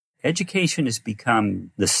education has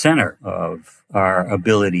become the center of our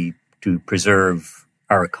ability to preserve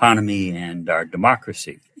our economy and our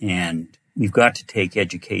democracy. And we've got to take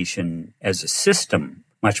education as a system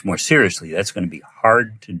much more seriously. That's going to be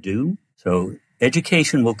hard to do. So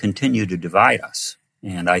education will continue to divide us.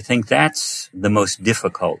 And I think that's the most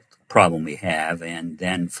difficult problem we have. And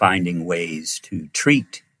then finding ways to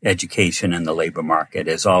treat education and the labor market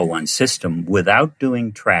as all one system without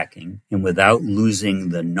doing tracking and without losing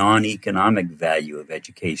the non-economic value of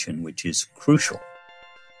education, which is crucial.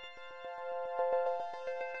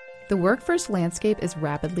 The workforce landscape is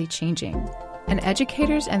rapidly changing, and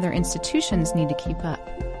educators and their institutions need to keep up.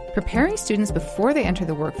 Preparing students before they enter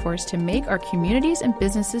the workforce to make our communities and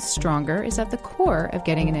businesses stronger is at the core of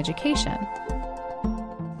getting an education.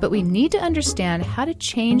 But we need to understand how to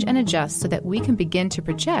change and adjust so that we can begin to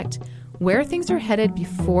project where things are headed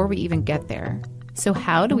before we even get there. So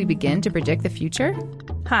how do we begin to predict the future?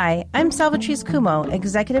 Hi, I'm Salvatrice Cuomo,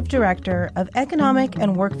 Executive Director of Economic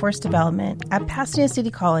and Workforce Development at Pasadena City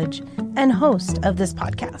College and host of this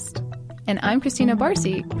podcast. And I'm Christina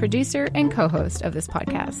Barcy, producer and co-host of this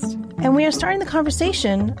podcast. And we are starting the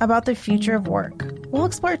conversation about the future of work. We'll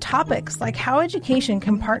explore topics like how education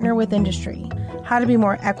can partner with industry, how to be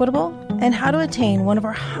more equitable, and how to attain one of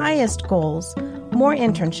our highest goals, more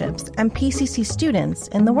internships and PCC students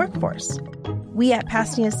in the workforce. We at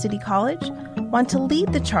Pasadena City College want to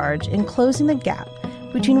lead the charge in closing the gap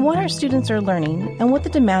between what our students are learning and what the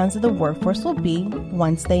demands of the workforce will be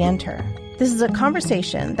once they enter. This is a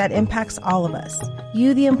conversation that impacts all of us,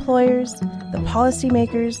 you, the employers, the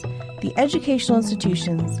policymakers, the educational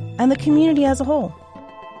institutions, and the community as a whole.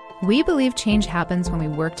 We believe change happens when we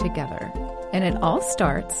work together, and it all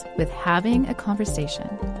starts with having a conversation.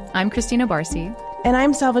 I'm Christina Barcy. And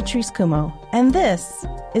I'm Salvatrice Cuomo, and this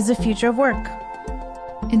is The Future of Work.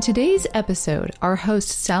 In today's episode, our host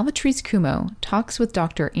Salvatrice Cuomo talks with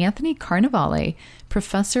Dr. Anthony Carnevale,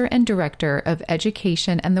 Professor and Director of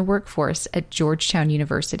Education and the Workforce at Georgetown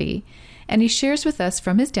University, and he shares with us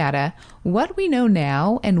from his data what we know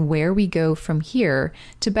now and where we go from here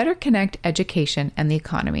to better connect education and the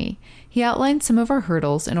economy. He outlines some of our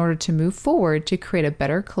hurdles in order to move forward to create a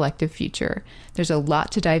better collective future. There's a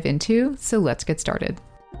lot to dive into, so let's get started.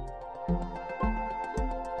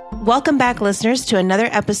 Welcome back, listeners, to another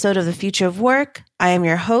episode of The Future of Work. I am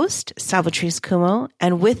your host, Salvatrice Cuomo,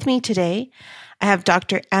 and with me today, I have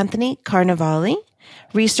Dr. Anthony Carnevale,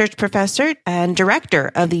 Research Professor and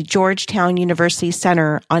Director of the Georgetown University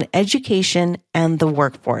Center on Education and the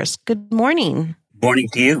Workforce. Good morning. Morning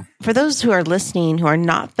to you. For those who are listening who are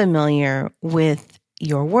not familiar with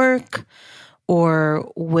your work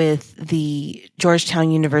or with the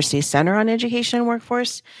Georgetown University Center on Education and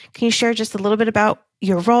Workforce, can you share just a little bit about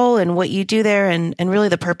your role and what you do there and really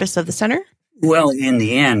the purpose of the center? Well, in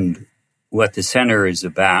the end, what the center is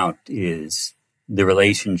about is the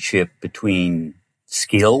relationship between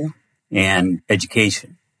skill and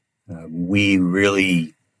education. We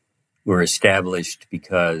really were established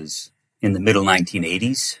because in the middle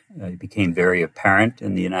 1980s, it became very apparent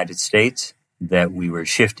in the United States that we were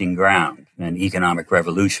shifting ground, an economic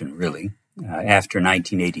revolution, really. After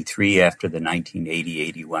 1983, after the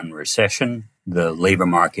 1980-81 recession, the labor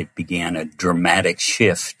market began a dramatic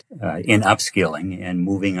shift in upskilling and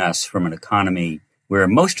moving us from an economy where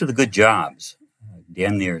most of the good jobs,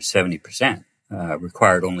 damn near 70%,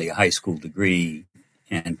 required only a high school degree,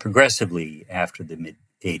 and progressively after the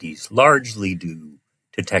mid-80s, largely due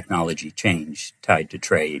to technology change tied to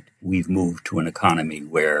trade, we've moved to an economy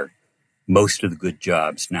where most of the good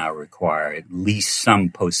jobs now require at least some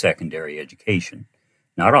post-secondary education.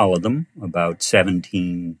 Not all of them, about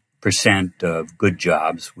 17% of good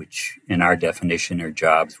jobs, which in our definition are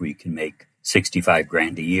jobs where you can make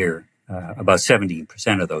 $65,000 a year. About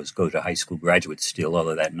 17% of those go to high school graduates still,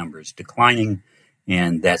 although that number is declining,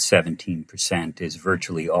 and that 17% is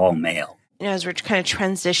virtually all male. As we're kind of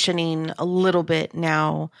transitioning a little bit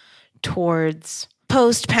now towards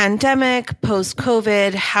post-pandemic,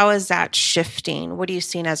 post-COVID, how is that shifting? What are you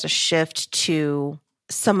seeing as a shift to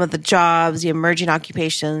some of the jobs, the emerging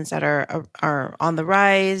occupations that are on the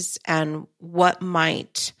rise, and what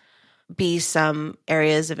might be some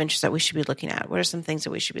areas of interest that we should be looking at? What are some things that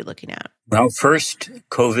we should be looking at? Well, first,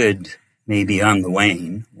 COVID may be on the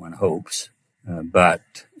wane, one hopes, but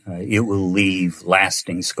it will leave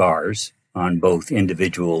lasting scars on both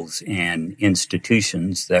individuals and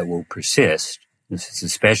institutions that will persist. This is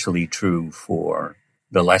especially true for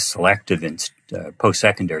the less selective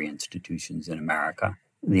post-secondary institutions in America.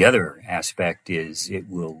 The other aspect is it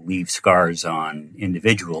will leave scars on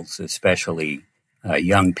individuals, especially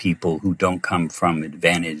young people who don't come from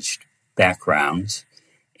advantaged backgrounds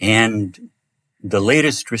And the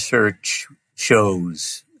latest research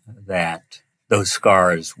shows that those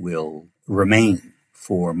scars will remain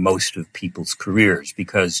for most of people's careers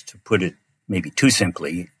because, to put it maybe too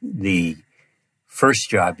simply, the first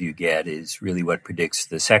job you get is really what predicts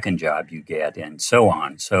the second job you get, and so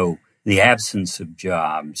on. So the absence of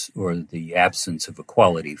jobs or the absence of a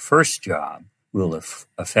quality first job will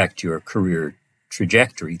affect your career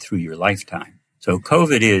trajectory through your lifetime. So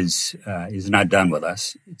COVID is not done with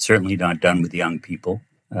us. It's certainly not done with young people,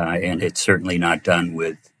 and it's certainly not done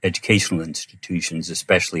with educational institutions,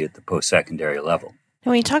 especially at the post-secondary level.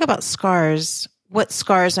 Now, when you talk about scars, what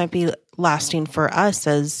scars might be lasting for us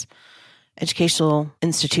as educational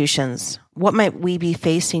institutions? What might we be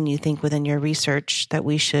facing, you think, within your research that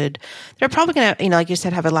they're probably going to, like you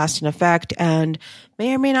said, have a lasting effect and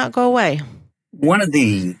may or may not go away? One of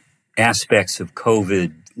the aspects of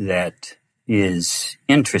COVID that is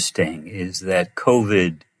interesting is that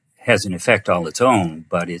COVID has an effect all its own,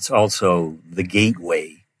 but it's also the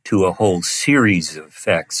gateway to a whole series of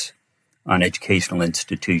effects on educational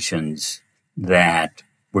institutions that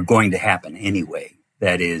were going to happen anyway.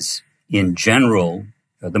 That is, in general,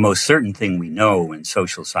 the most certain thing we know in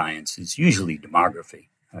social science is usually demography.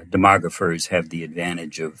 Demographers have the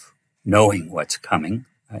advantage of knowing what's coming.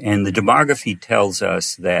 And the demography tells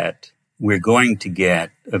us that we're going to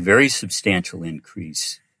get a very substantial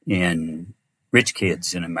increase in rich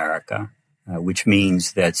kids in America, which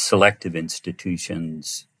means that selective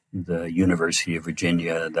institutions, the University of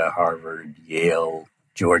Virginia, the Harvard, Yale,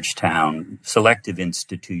 Georgetown, selective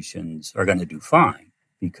institutions are going to do fine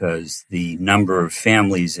because the number of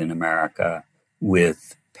families in America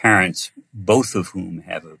with parents, both of whom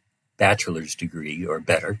have a bachelor's degree or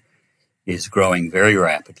better, is growing very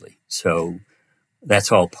rapidly. So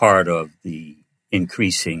that's all part of the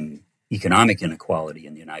increasing economic inequality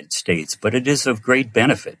in the United States, but it is of great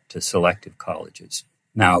benefit to selective colleges.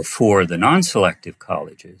 Now, for the non-selective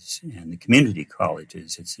colleges and the community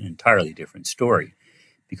colleges, it's an entirely different story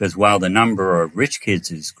because while the number of rich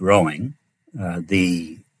kids is growing,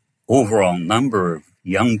 the overall number of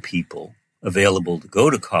young people available to go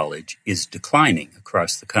to college is declining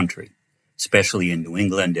across the country, especially in New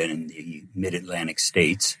England and in the mid-Atlantic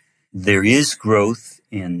states. There is growth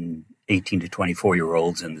in 18 to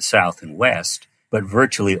 24-year-olds in the South and West, but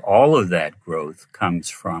virtually all of that growth comes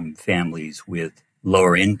from families with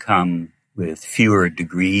lower income, with fewer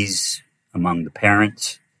degrees among the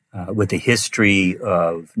parents, with a history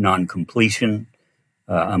of non-completion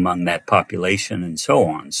among that population, and so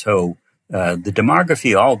on. So the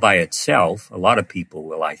demography all by itself, a lot of people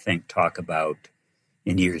will, I think, talk about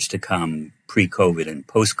in years to come, pre-COVID and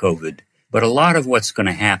post-COVID, but a lot of what's going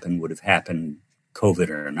to happen would have happened COVID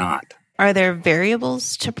or not. Are there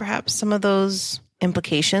variables to perhaps some of those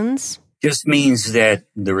implications? Just means that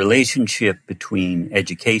the relationship between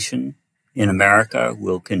education in America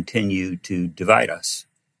will continue to divide us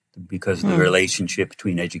because the relationship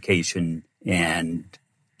between education and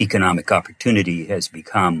economic opportunity has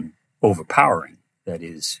become overpowering. That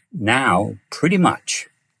is now pretty much,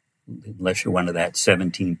 unless you're one of that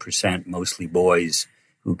 17%, mostly boys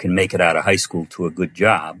who can make it out of high school to a good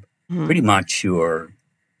job, pretty much your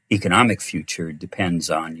economic future depends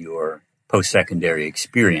on your post-secondary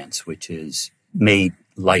experience, which has made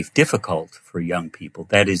life difficult for young people.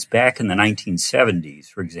 That is, back in the 1970s,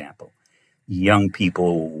 for example, young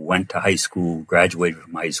people went to high school, graduated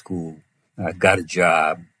from high school, got a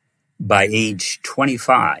job. By age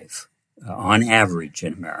 25, on average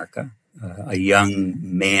in America, a young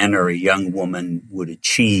man or a young woman would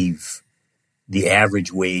achieve the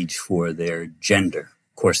average wage for their gender.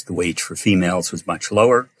 Of course, the wage for females was much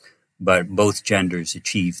lower, but both genders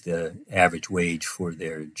achieved the average wage for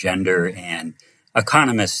their gender. And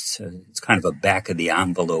economists, it's kind of a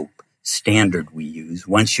back-of-the-envelope standard we use.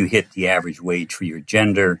 Once you hit the average wage for your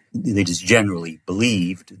gender, it is generally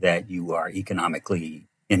believed that you are economically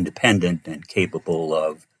independent and capable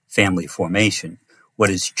of family formation. What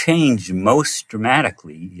has changed most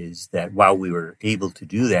dramatically is that while we were able to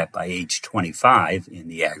do that by age 25 in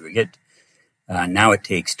the aggregate, now it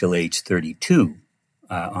takes till age 32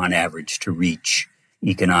 on average to reach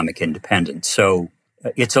economic independence. So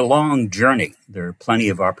it's a long journey. There are plenty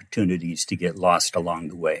of opportunities to get lost along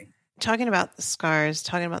the way. Talking about the scars,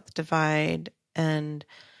 talking about the divide, and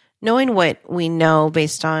knowing what we know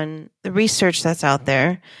based on the research that's out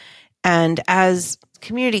there, and as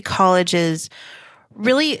community colleges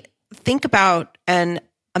really think about and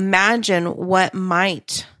imagine what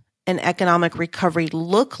might an economic recovery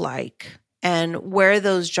look like and where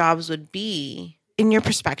those jobs would be, in your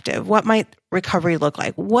perspective, what might recovery look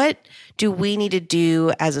like? What do we need to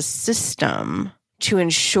do as a system to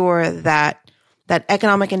ensure that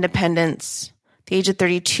economic independence, the age of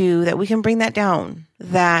 32, that we can bring that down,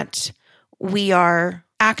 that we are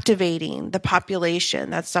activating the population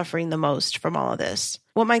that's suffering the most from all of this?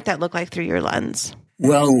 What might that look like through your lens?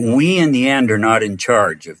 Well, we in the end are not in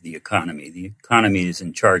charge of the economy. The economy is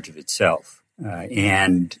in charge of itself.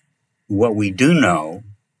 And what we do know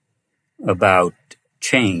about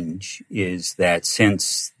change is that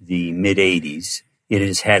since the mid-'80s, it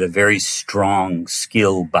has had a very strong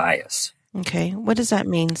skill bias. Okay. What does that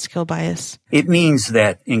mean, skill bias? It means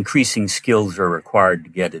that increasing skills are required to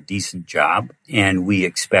get a decent job, and we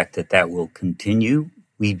expect that that will continue.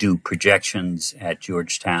 We do projections at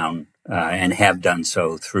Georgetown and have done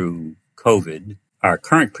so through COVID. Our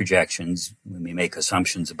current projections, when we make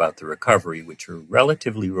assumptions about the recovery, which are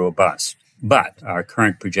relatively robust, but our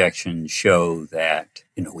current projections show that,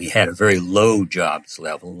 we had a very low jobs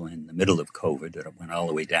level in the middle of COVID. It went all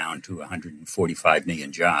the way down to 145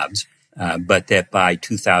 million jobs. But that by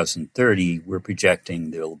 2030, we're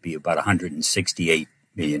projecting there will be about 168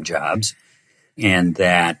 million jobs, and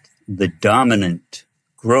that the dominant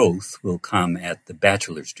growth will come at the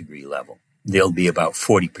bachelor's degree level. There'll be about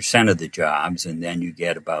 40% of the jobs, and then you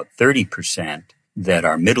get about 30% that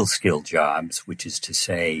are middle skill jobs, which is to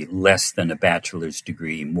say less than a bachelor's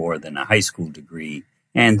degree, more than a high school degree.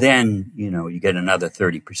 And then, you get another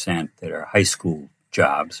 30% that are high school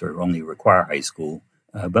jobs or only require high school.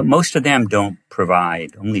 But most of them don't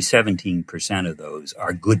provide, only 17% of those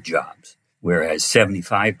are good jobs, whereas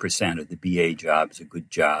 75% of the BA jobs are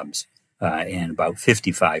good jobs, and about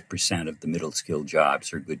 55% of the middle skill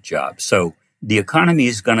jobs are good jobs. So the economy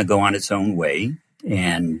is going to go on its own way,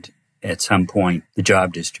 and at some point the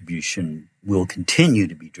job distribution will continue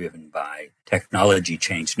to be driven by technology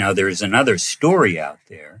change. Now, there is another story out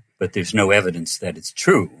there, but there's no evidence that it's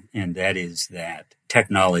true, and that is that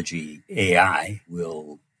technology, AI,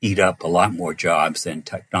 will eat up a lot more jobs than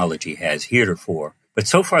technology has heretofore. But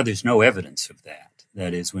so far, there's no evidence of that.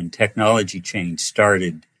 That is, when technology change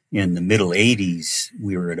started in the middle 80s,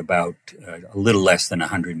 we were at about a little less than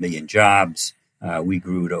 100 million jobs. We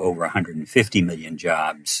grew to over 150 million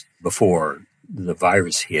jobs before the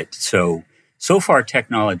virus hit. So far,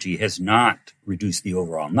 technology has not reduced the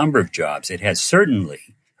overall number of jobs. It has certainly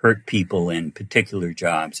hurt people in particular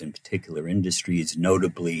jobs in particular industries.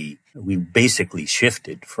 Notably, we basically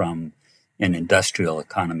shifted from an industrial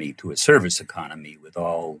economy to a service economy with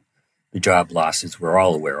all the job losses we're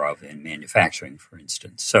all aware of in manufacturing, for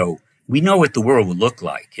instance. So we know what the world will look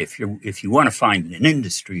like. If you want to find an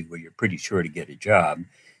industry where you're pretty sure to get a job,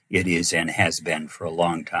 it is and has been for a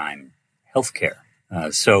long time healthcare.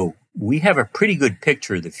 So we have a pretty good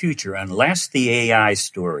picture of the future, unless the AI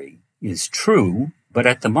story is true. But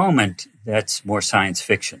at the moment, that's more science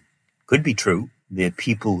fiction. Could be true. The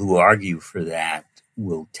people who argue for that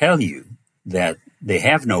will tell you that they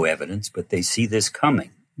have no evidence, but they see this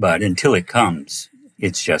coming. But until it comes,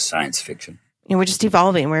 it's just science fiction. We're just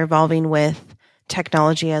evolving. We're evolving with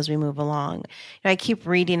technology as we move along. I keep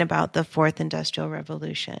reading about the fourth industrial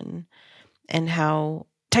revolution and how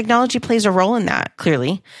technology plays a role in that,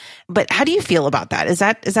 clearly. But how do you feel about that? Is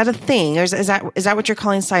that a thing? Or is that what you're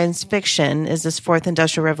calling science fiction? Is this fourth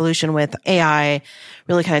industrial revolution with AI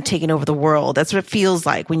really kind of taking over the world? That's what it feels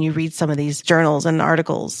like when you read some of these journals and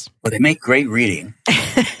articles. Well, they make great reading.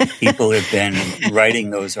 People have been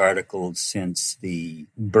writing those articles since the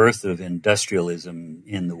birth of industrialism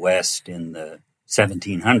in the West in the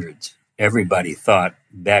 1700s. Everybody thought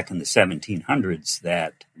back in the 1700s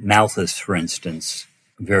that Malthus, for instance,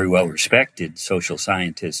 very well-respected social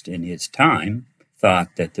scientist in his time, thought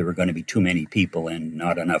that there were going to be too many people and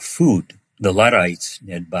not enough food. The Luddites,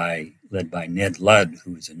 led by Ned Ludd,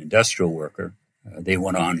 who was an industrial worker, they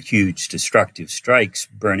went on huge destructive strikes,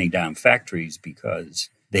 burning down factories because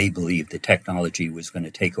they believed the technology was going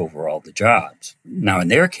to take over all the jobs. Now, in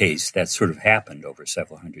their case, that sort of happened over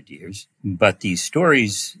several hundred years. But these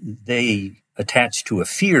stories, they attach to a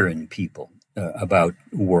fear in people about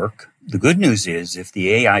work. The good news is, if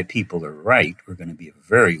the AI people are right, we're going to be a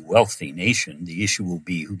very wealthy nation. The issue will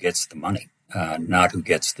be who gets the money, not who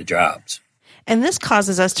gets the jobs. And this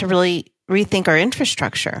causes us to really rethink our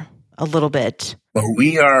infrastructure a little bit. Well,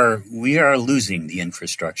 we are losing the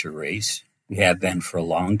infrastructure race. We have been for a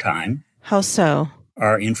long time. How so?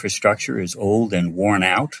 Our infrastructure is old and worn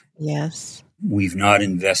out. Yes. We've not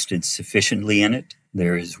invested sufficiently in it.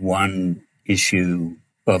 There is one issue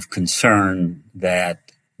of concern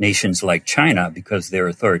that nations like China, because they're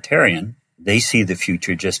authoritarian, they see the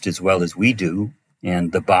future just as well as we do.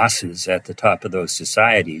 And the bosses at the top of those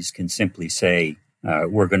societies can simply say,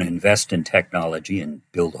 we're going to invest in technology and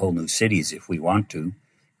build whole new cities if we want to,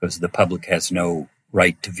 because the public has no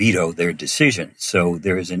right to veto their decisions. So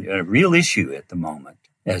there is a real issue at the moment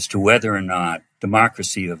as to whether or not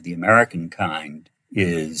democracy of the American kind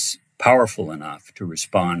is powerful enough to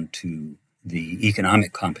respond to the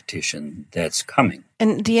economic competition that's coming.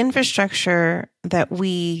 And the infrastructure that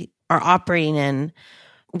we are operating in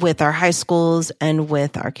with our high schools and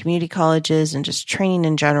with our community colleges and just training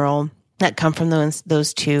in general that come from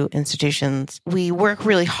those two institutions, we work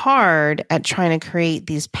really hard at trying to create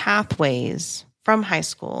these pathways from high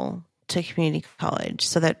school to community college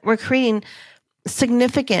so that we're creating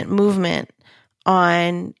significant movement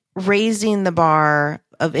on raising the bar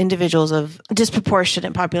of individuals of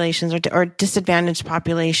disproportionate populations or disadvantaged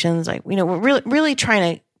populations. Like, we're really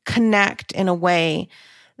trying to connect in a way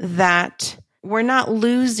that we're not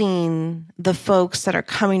losing the folks that are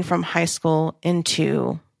coming from high school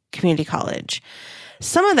into community college.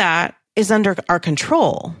 Some of that is under our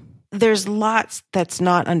control. There's lots that's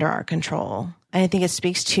not under our control. And I think it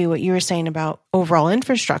speaks to what you were saying about overall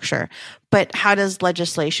infrastructure. But how does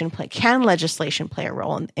legislation play? Can legislation play a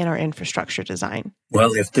role in our infrastructure design?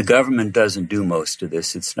 Well, if the government doesn't do most of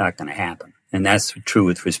this, it's not going to happen. And that's true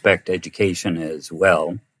with respect to education as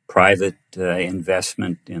well. Private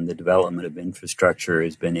investment in the development of infrastructure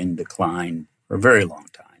has been in decline for a very long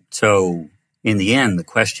time. So in the end, the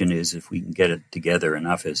question is if we can get it together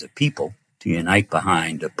enough as a people to unite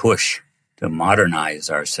behind a push to modernize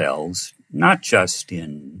ourselves, not just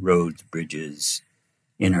in roads, bridges,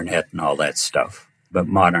 internet, and all that stuff, but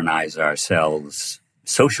modernize ourselves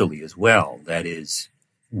socially as well. That is,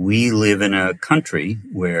 we live in a country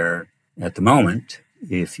where, at the moment,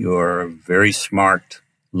 if you're a very smart,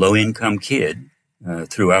 low-income kid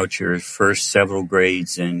throughout your first several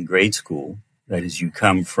grades in grade school, that is, you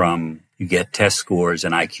get test scores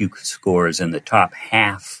and IQ scores in the top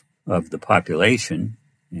half of the population,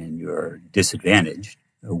 and you're disadvantaged,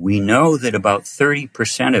 we know that about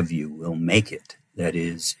 30% of you will make it. That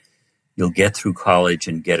is, you'll get through college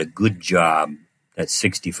and get a good job, that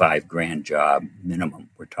 $65,000 job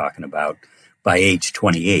minimum we're talking about, by age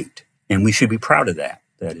 28. And we should be proud of that.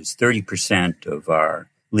 That is, 30% of our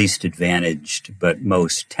least advantaged but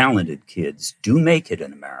most talented kids do make it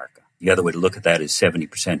in America. The other way to look at that is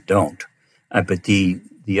 70% don't. But the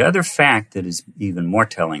other fact that is even more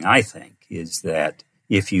telling, I think, is that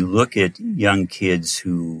if you look at young kids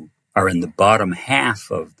who are in the bottom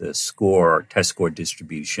half of the test score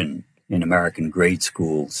distribution in American grade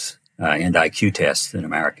schools and IQ tests in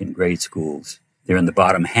American grade schools, they're in the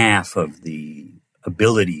bottom half of the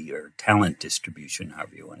ability or talent distribution,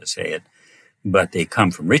 however you want to say it, but they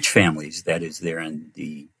come from rich families. That is, they're in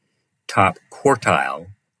the top quartile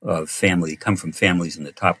of family, come from families in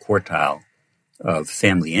the top quartile of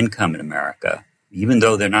family income in America. Even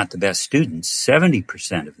though they're not the best students,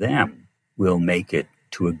 70% of them will make it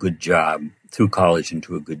to a good job through college and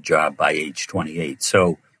to a good job by age 28.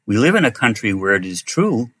 So we live in a country where it is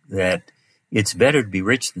true that it's better to be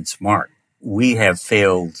rich than smart. We have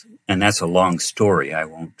failed, and that's a long story.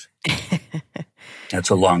 That's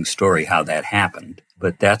a long story how that happened,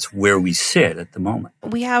 but that's where we sit at the moment.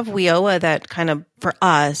 We have WIOA that kind of, for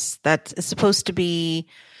us, that's supposed to be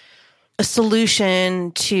a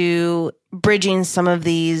solution to bridging some of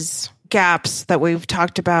these gaps that we've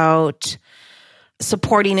talked about,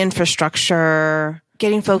 supporting infrastructure,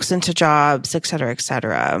 getting folks into jobs, et cetera, et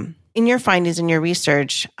cetera. In your findings, in your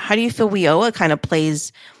research, how do you feel WIOA kind of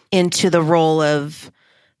plays into the role of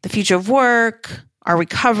the future of work, our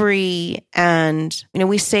recovery? And,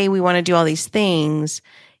 we say we want to do all these things,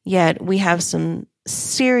 yet we have some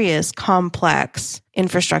serious, complex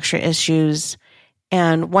infrastructure issues,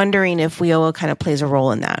 and wondering if WIOA kind of plays a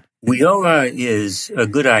role in that. WIOA is a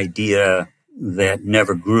good idea that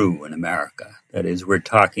never grew in America. That is, we're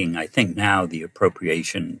talking, I think now the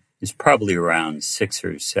appropriation is probably around $6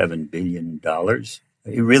 or $7 billion.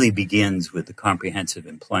 It really begins with the Comprehensive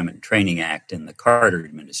Employment Training Act in the Carter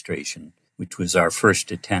administration, which was our first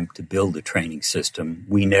attempt to build a training system.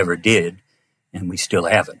 We never did, and we still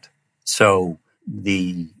haven't. So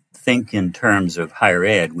think in terms of higher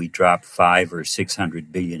ed, we drop $500 or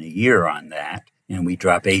 $600 billion a year on that, and we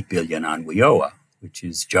drop $8 billion on WIOA, which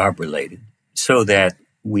is job related. So that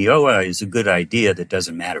WIOA is a good idea that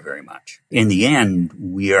doesn't matter very much. In the end,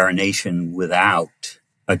 we are a nation without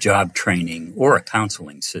a job training or a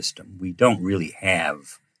counseling system. We don't really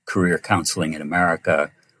have career counseling in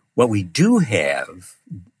America. What we do have,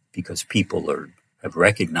 because people have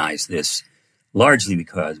recognized this, largely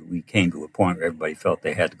because we came to a point where everybody felt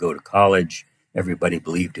they had to go to college, everybody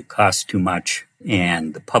believed it cost too much,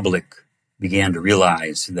 and the public began to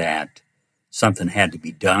realize that something had to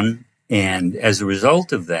be done. And as a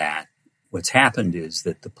result of that, what's happened is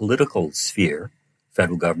that the political sphere,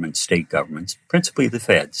 federal government, state governments, principally the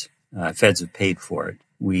feds have paid for it.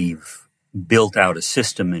 We've built out a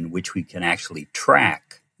system in which we can actually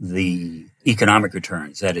track the economic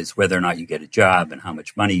returns, that is, whether or not you get a job and how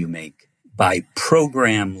much money you make, by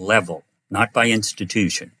program level, not by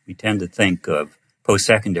institution. We tend to think of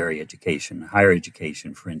post-secondary education, higher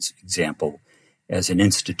education, for example, as an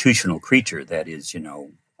institutional creature. That is,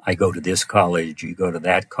 I go to this college, you go to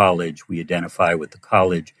that college, we identify with the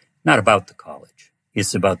college. Not about the college.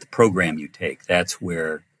 It's about the program you take. That's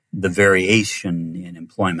where the variation in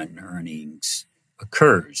employment and earnings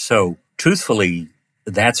occurs. So truthfully,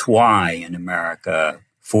 that's why in America,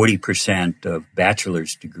 40% of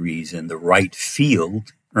bachelor's degrees in the right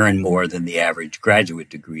field earn more than the average graduate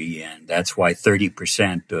degree. And that's why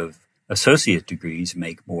 30% of associate degrees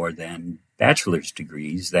make more than bachelor's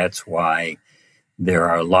degrees. That's why there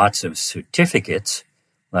are lots of certificates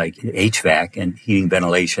like HVAC and heating,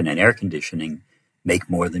 ventilation, and air conditioning make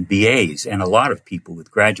more than BAs, and a lot of people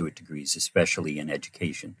with graduate degrees, especially in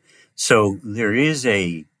education. So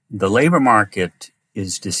the labor market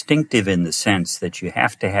is distinctive in the sense that you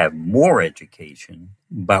have to have more education,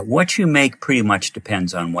 but what you make pretty much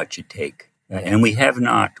depends on what you take. And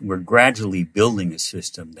we're gradually building a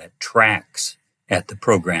system that tracks at the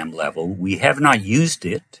program level. We have not used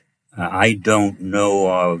it. I don't know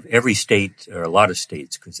of every state, or a lot of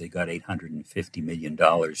states, because they got $850 million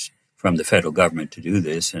from the federal government to do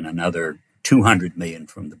this, and another $200 million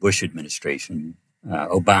from the Bush administration.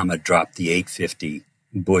 Obama dropped the $850.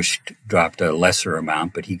 Bush dropped a lesser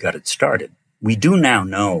amount, but he got it started. We do now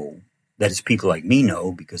know, that is, people like me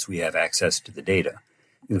know, because we have access to the data.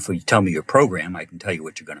 If you tell me your program, I can tell you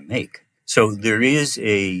what you're going to make. So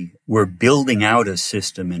we're building out a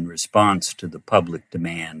system in response to the public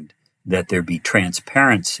demand that there be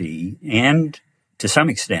transparency and, to some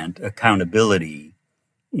extent, accountability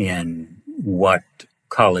in what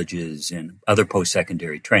colleges and other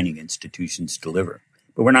post-secondary training institutions deliver.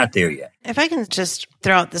 But we're not there yet. If I can just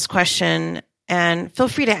throw out this question, and feel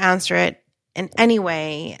free to answer it in any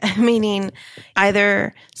way, meaning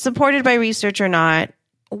either supported by research or not,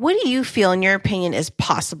 what do you feel, in your opinion, is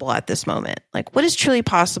possible at this moment? Like, what is truly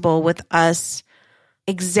possible with us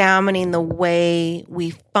examining the way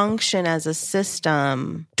we function as a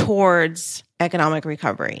system towards economic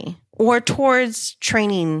recovery, or towards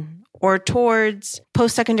training, or towards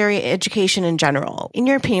post-secondary education in general? In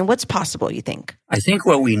your opinion, what's possible, you think? I think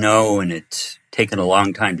what we know, and it's taken a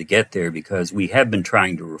long time to get there because we have been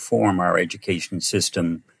trying to reform our education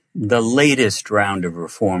system. The latest round of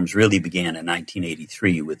reforms really began in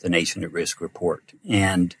 1983 with the Nation at Risk report.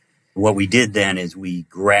 And what we did then is we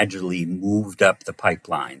gradually moved up the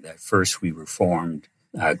pipeline. That first we reformed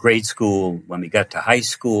grade school. When we got to high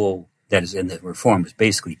school, that is, and the reform was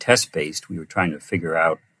basically test-based. We were trying to figure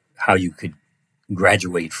out how you could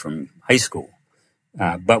graduate from high school.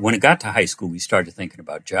 But when it got to high school, we started thinking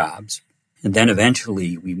about jobs. And then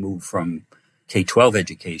eventually we moved from K-12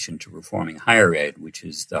 education to reforming higher ed, which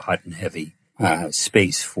is the hot and heavy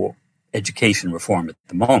space for education reform at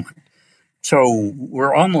the moment. So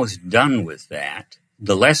we're almost done with that.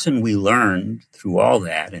 The lesson we learned through all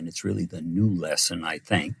that, and it's really the new lesson, I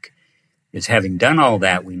think, is having done all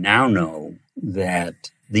that, we now know that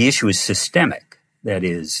the issue is systemic. That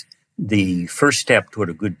is, the first step toward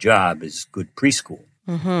a good job is good preschool.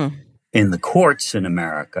 Mm-hmm. In the courts in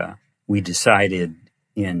America, we decided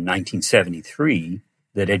in 1973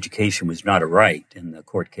 that education was not a right. In the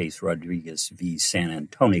court case Rodriguez v. San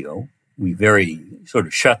Antonio, we very sort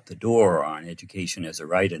of shut the door on education as a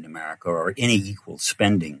right in America, or any equal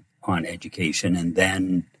spending on education. And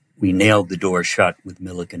then we nailed the door shut with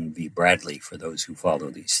Milliken v. Bradley, for those who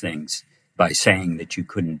follow these things, by saying that you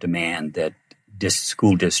couldn't demand that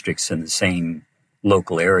school districts in the same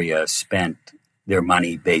local area spent their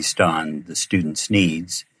money based on the students'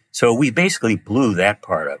 needs. So we basically blew that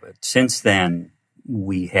part of it. Since then,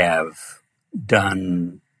 we have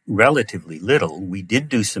done relatively little. We did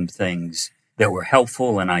do some things that were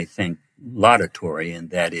helpful and I think laudatory, and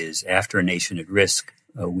that is, after A Nation at Risk,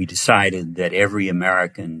 we decided that every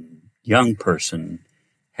American young person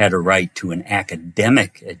had a right to an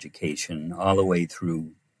academic education all the way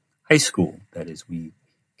through high school. That is, we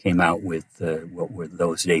came out with what were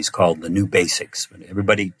those days called the new basics.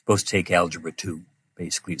 Everybody supposed to take Algebra 2,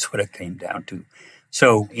 basically, is what it came down to.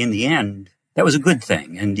 So in the end, that was a good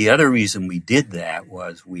thing. And the other reason we did that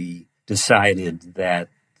was we decided that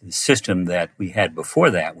the system that we had before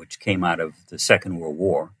that, which came out of the Second World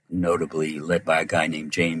War, notably led by a guy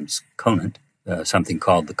named James Conant, something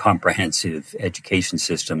called the comprehensive education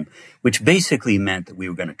system, which basically meant that we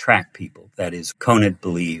were going to track people. That is, Conant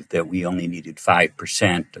believed that we only needed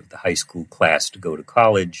 5% of the high school class to go to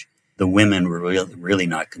college. The women were really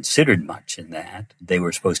not considered much in that. They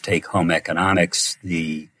were supposed to take home economics,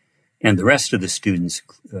 and the rest of the students,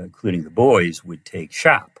 including the boys, would take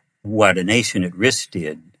shop. What A Nation at Risk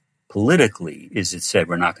did politically is it said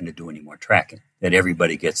we're not going to do any more tracking, that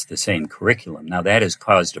everybody gets the same curriculum. Now, that has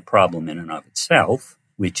caused a problem in and of itself,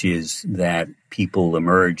 which is that people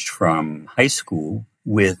emerged from high school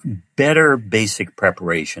with better basic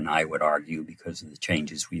preparation, I would argue, because of the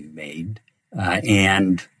changes we've made.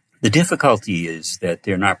 And the difficulty is that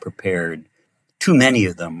they're not prepared. Too many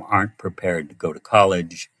of them aren't prepared to go to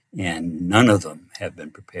college, and none of them have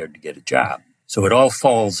been prepared to get a job. So it all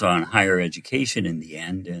falls on higher education in the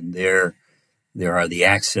end, and there are the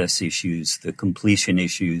access issues, the completion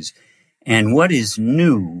issues. And what is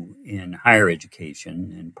new in higher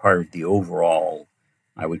education, and part of the overall,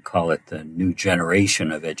 I would call it the new generation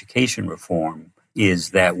of education reform,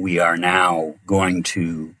 is that we are now going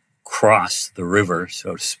to cross the river,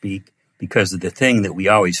 so to speak, because of the thing that we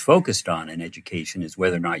always focused on in education is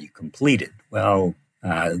whether or not you complete it. Well,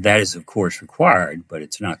 that is, of course, required, but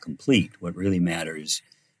it's not complete. What really matters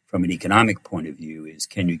from an economic point of view is,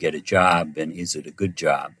 can you get a job, and is it a good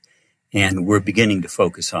job? And we're beginning to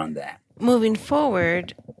focus on that. Moving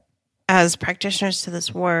forward, as practitioners to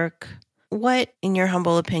this work, what, in your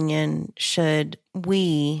humble opinion, should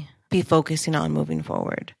we be focusing on moving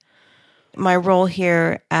forward? My role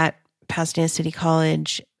here at Pasadena City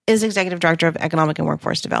College is Executive Director of Economic and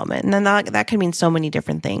Workforce Development. And then that can mean so many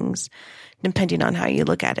different things, depending on how you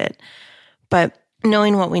look at it. But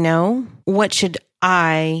knowing what we know, what should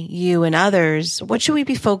you and others, what should we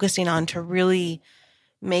be focusing on to really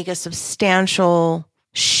make a substantial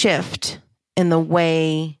shift in the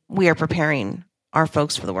way we are preparing our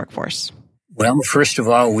folks for the workforce? Well, first of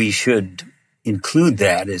all, we should include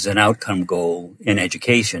that as an outcome goal in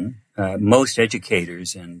education. Most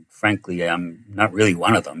educators, and frankly, I'm not really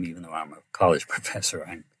one of them, even though I'm a college professor.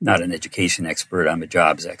 I'm not an education expert. I'm a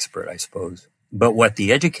jobs expert, I suppose. But what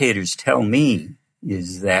the educators tell me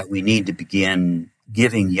is that we need to begin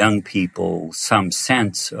giving young people some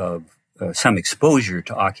sense of some exposure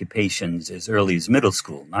to occupations as early as middle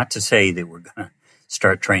school. Not to say that we're going to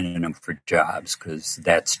start training them for jobs, because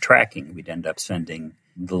that's tracking. We'd end up sending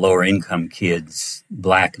the lower income kids,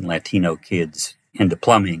 Black and Latino kids, into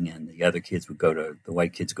plumbing, and the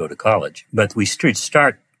white kids go to college. But we should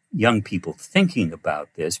start young people thinking about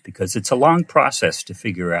this, because it's a long process to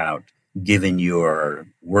figure out, given your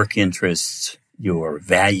work interests, your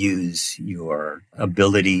values, your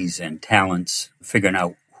abilities and talents, figuring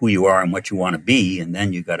out who you are and what you want to be. And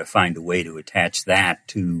then you've got to find a way to attach that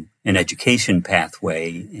to an education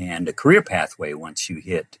pathway and a career pathway once you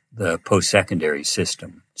hit the post-secondary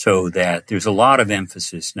system. So that there's a lot of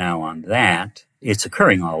emphasis now on that. It's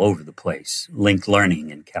occurring all over the place. Linked learning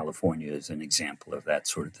in California is an example of that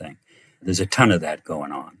sort of thing. There's a ton of that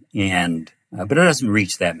going on. But it doesn't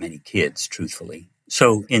reach that many kids, truthfully.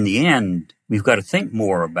 So in the end, we've got to think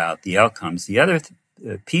more about the outcomes. The other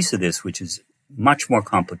piece of this, which is much more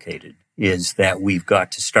complicated, is that we've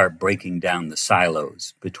got to start breaking down the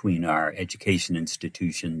silos between our education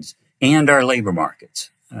institutions and our labor markets,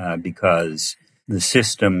 because the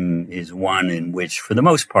system is one in which, for the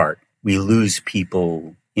most part, we lose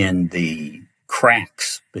people in the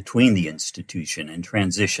cracks between the institution and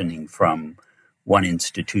transitioning from one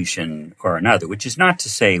institution or another, which is not to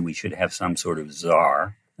say we should have some sort of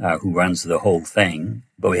czar who runs the whole thing,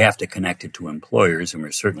 but we have to connect it to employers, and we're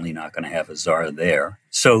certainly not going to have a czar there.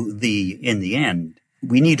 So in the end,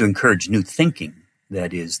 we need to encourage new thinking.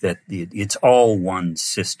 That is, that it's all one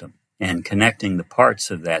system, and connecting the parts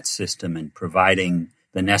of that system and providing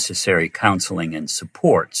the necessary counseling and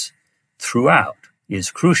supports throughout is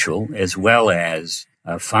crucial, as well as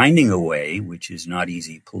finding a way, which is not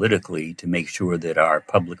easy politically, to make sure that our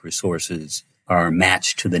public resources are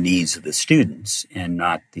matched to the needs of the students and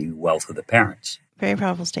not the wealth of the parents. Very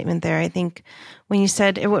powerful statement there. I think when you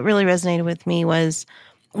said what really resonated with me was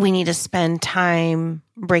we need to spend time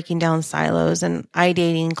breaking down silos and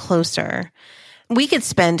ideating closer. We could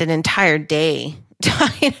spend an entire day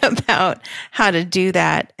talking about how to do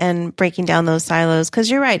that and breaking down those silos, because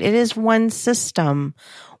you're right, it is one system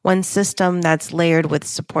that's layered with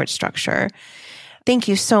support structure. Thank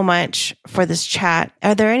you so much for this chat.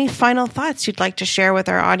 Are there any final thoughts you'd like to share with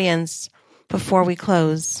our audience before we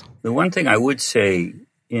close? The one thing I would say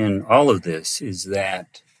in all of this is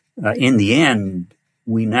that in the end,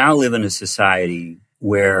 we now live in a society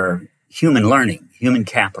where human learning, human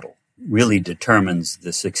capital, really determines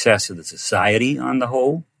the success of the society on the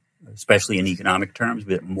whole, especially in economic terms,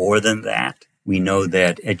 but more than that. We know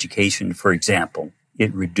that education, for example,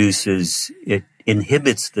 it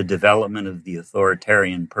inhibits the development of the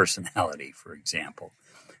authoritarian personality, for example,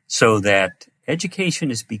 so that education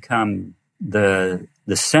has become the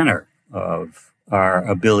center of our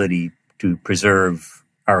ability to preserve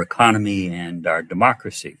our economy and our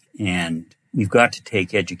democracy. And we've got to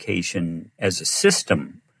take education as a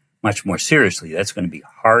system much more seriously. That's going to be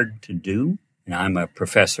hard to do. And I'm a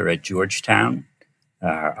professor at Georgetown.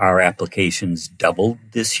 Our applications doubled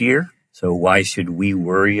this year. So why should we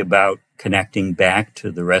worry about connecting back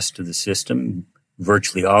to the rest of the system?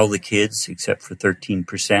 Virtually all the kids, except for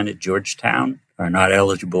 13% at Georgetown, are not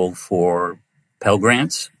eligible for Pell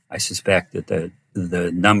Grants. I suspect that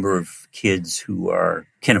the number of kids who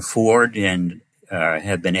can afford and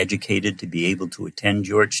have been educated to be able to attend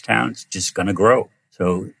Georgetown is just going to grow.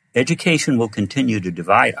 So education will continue to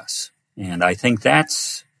divide us. And I think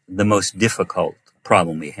that's the most difficult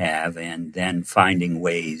problem we have, and then finding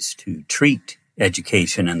ways to treat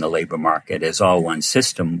education and the labor market as all one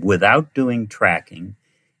system without doing tracking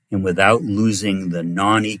and without losing the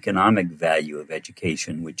non-economic value of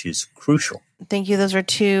education, which is crucial. Thank you. Those are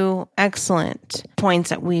two excellent points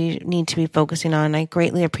that we need to be focusing on. I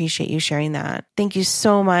greatly appreciate you sharing that. Thank you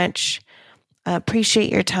so much.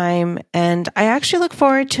 Appreciate your time. And I actually look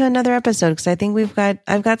forward to another episode because I think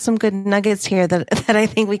I've got some good nuggets here that I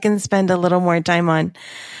think we can spend a little more time on.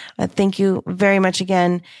 Thank you very much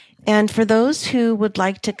again. And for those who would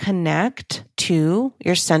like to connect to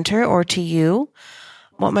your center or to you,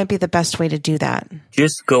 what might be the best way to do that?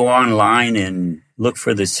 Just go online and look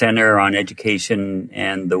for the Center on Education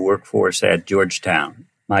and the Workforce at Georgetown.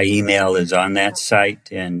 My email is on that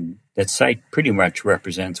site, and that site pretty much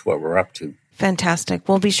represents what we're up to. Fantastic.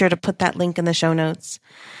 We'll be sure to put that link in the show notes.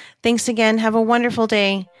 Thanks again. Have a wonderful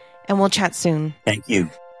day, and we'll chat soon. Thank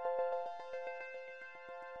you.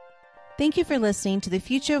 Thank you for listening to the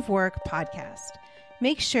Future of Work podcast.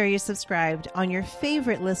 Make sure you're subscribed on your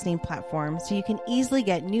favorite listening platform so you can easily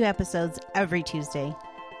get new episodes every Tuesday.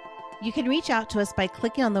 You can reach out to us by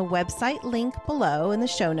clicking on the website link below in the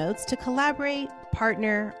show notes to collaborate,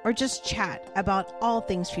 partner, or just chat about all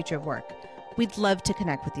things Future of Work. We'd love to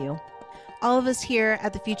connect with you. All of us here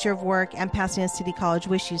at the Future of Work and Pasadena City College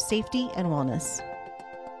wish you safety and wellness.